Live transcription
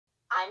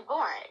I'm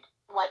bored.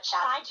 What shall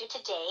I do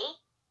today?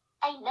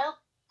 I know.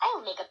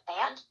 I'll make a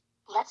band.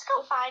 Let's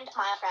go find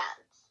my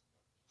friends.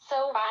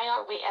 So why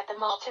are we at the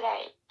mall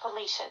today,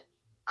 Felicia?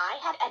 I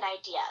had an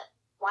idea.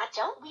 Why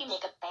don't we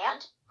make a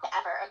band?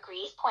 Whoever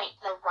agrees point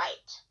to the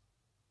right.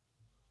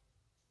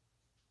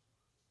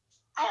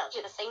 I'll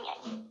do the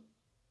singing.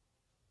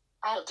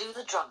 I'll do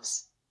the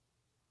drums.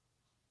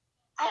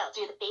 I'll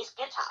do the bass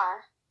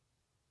guitar.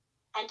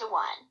 And a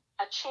 1,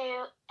 a 2,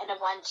 and a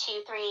 1,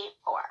 2, 3,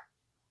 4.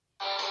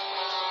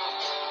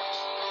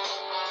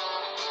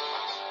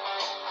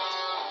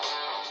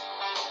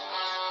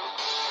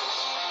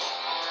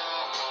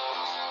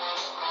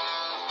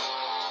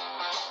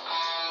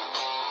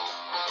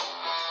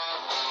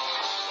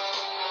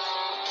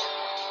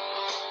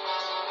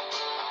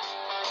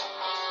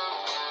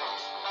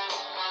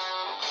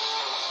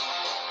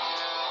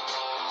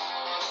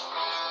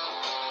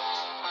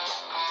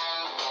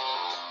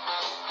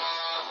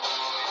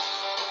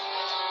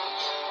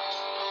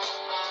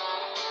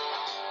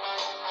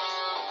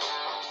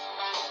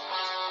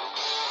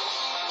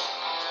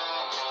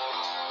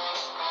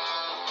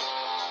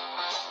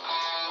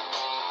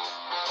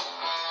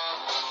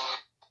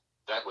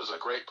 That was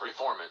a great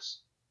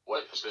performance.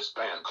 What is this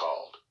band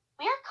called?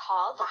 We're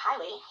called the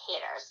Highway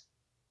Haters.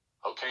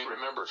 Okay,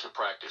 remember to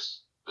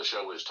practice. The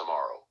show is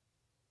tomorrow.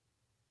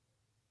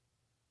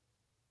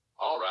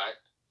 Alright,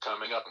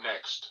 coming up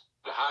next,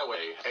 the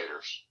Highway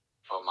Haters.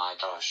 Oh my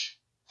gosh.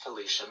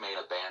 Felicia made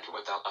a band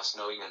without us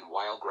knowing, and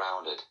while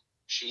grounded.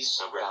 She's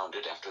so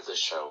grounded after the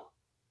show.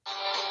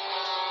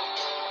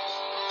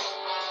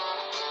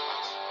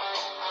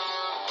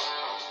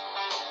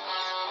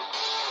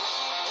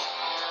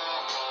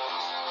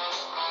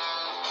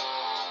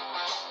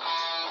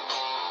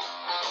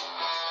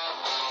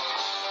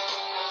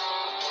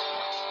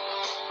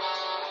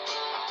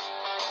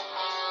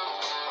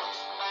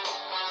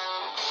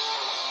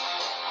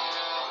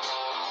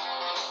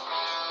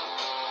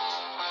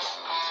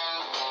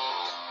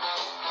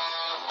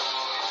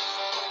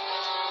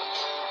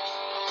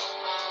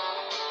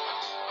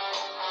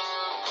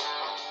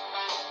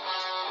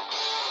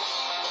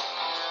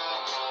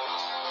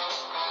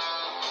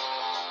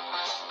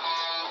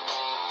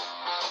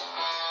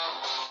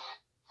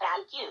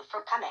 Thank you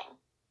for coming.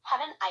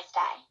 Have a nice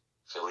day.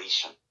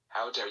 Felicia,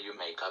 how dare you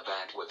make a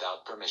band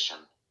without permission,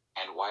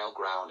 and while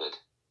grounded?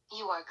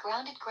 You are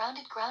grounded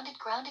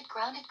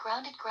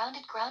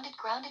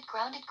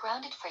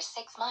for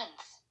 6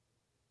 months.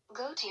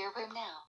 Go to your room now.